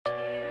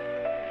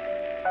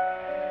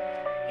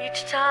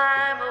Each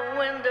time a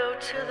window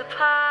to the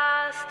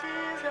past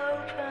is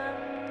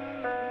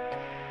open,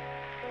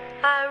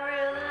 I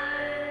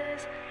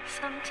realize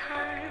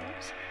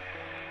sometimes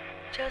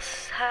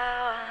just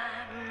how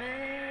I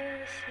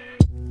miss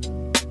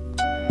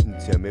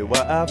you. Tell me why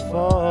I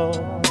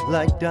fall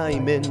like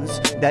diamonds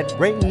that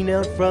rain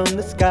out from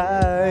the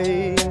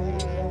sky.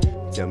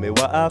 Tell me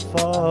why I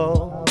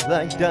fall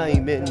like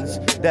diamonds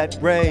that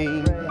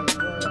rain.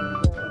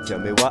 Tell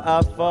me why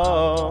I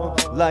fall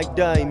like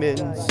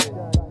diamonds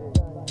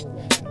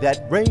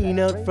that rain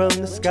out from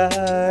the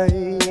sky.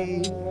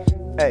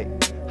 Hey,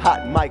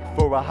 hot mic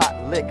for a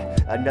hot lick.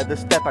 Another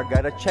step, I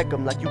gotta check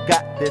 'em like you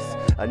got this.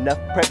 Enough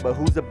prep, but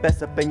who's the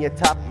best up in your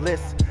top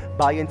list?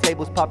 Buying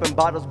tables, popping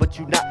bottles, but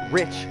you not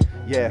rich.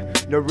 Yeah,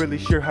 not really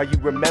sure how you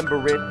remember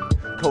it.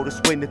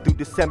 Coldest winter through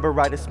December,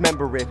 I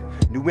dismember it.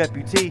 New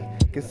amputee,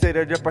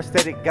 considered a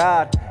prosthetic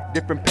god.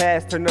 Different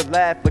paths, turn to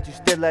laugh, but you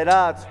still at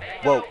odds.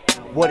 Whoa,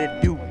 what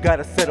it do?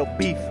 Gotta settle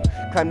beef.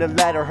 Climb the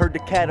ladder, herd the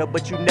cattle,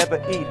 but you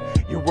never eat.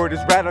 Your word is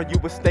rattle, you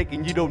a snake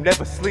and you don't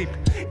never sleep.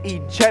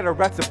 Eat cheddar,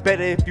 rats are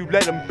better if you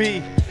let them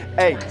be.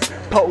 Hey,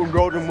 potent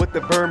rodent what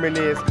the vermin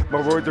is.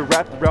 My words are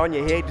wrapped around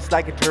your head just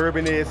like a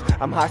turban is.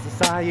 I'm high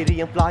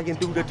society, I'm flying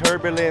through the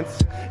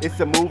turbulence. It's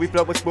a movie,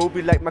 flowing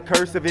smoothly like my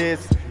cursive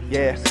is.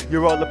 Yeah,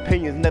 you're all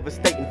opinions, never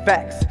stating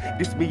facts.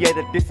 This me at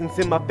a distance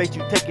in my face,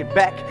 you take it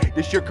back.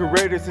 This your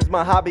career, this is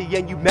my hobby,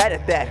 and you mad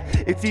at that.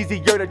 It's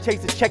easier to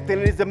chase a check than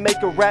it is to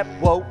make a rap.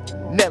 Whoa,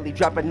 Nelly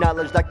dropping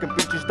knowledge like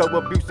Confucius, though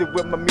abusive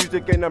with my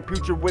music, and I'm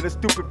putrid with a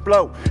stupid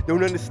flow.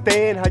 Don't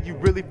understand how you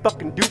really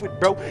fucking do it,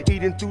 bro.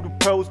 Eating through the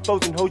pros,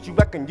 foes, and hoes you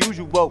act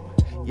unusual.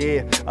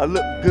 Yeah, I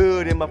look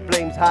good and my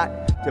flames hot.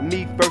 To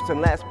me, first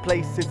and last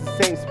place is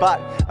the same spot.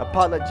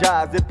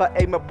 Apologize if I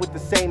aim up with the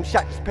same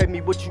shot. Just pay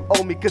me what you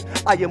owe me, cause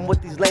I am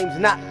what these lames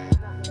not.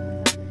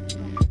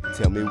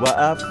 Tell me why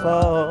I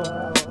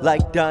fall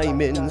like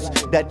diamonds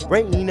that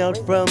rain out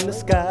from the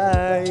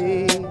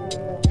sky.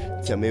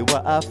 Tell me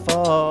why I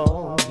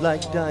fall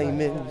like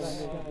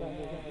diamonds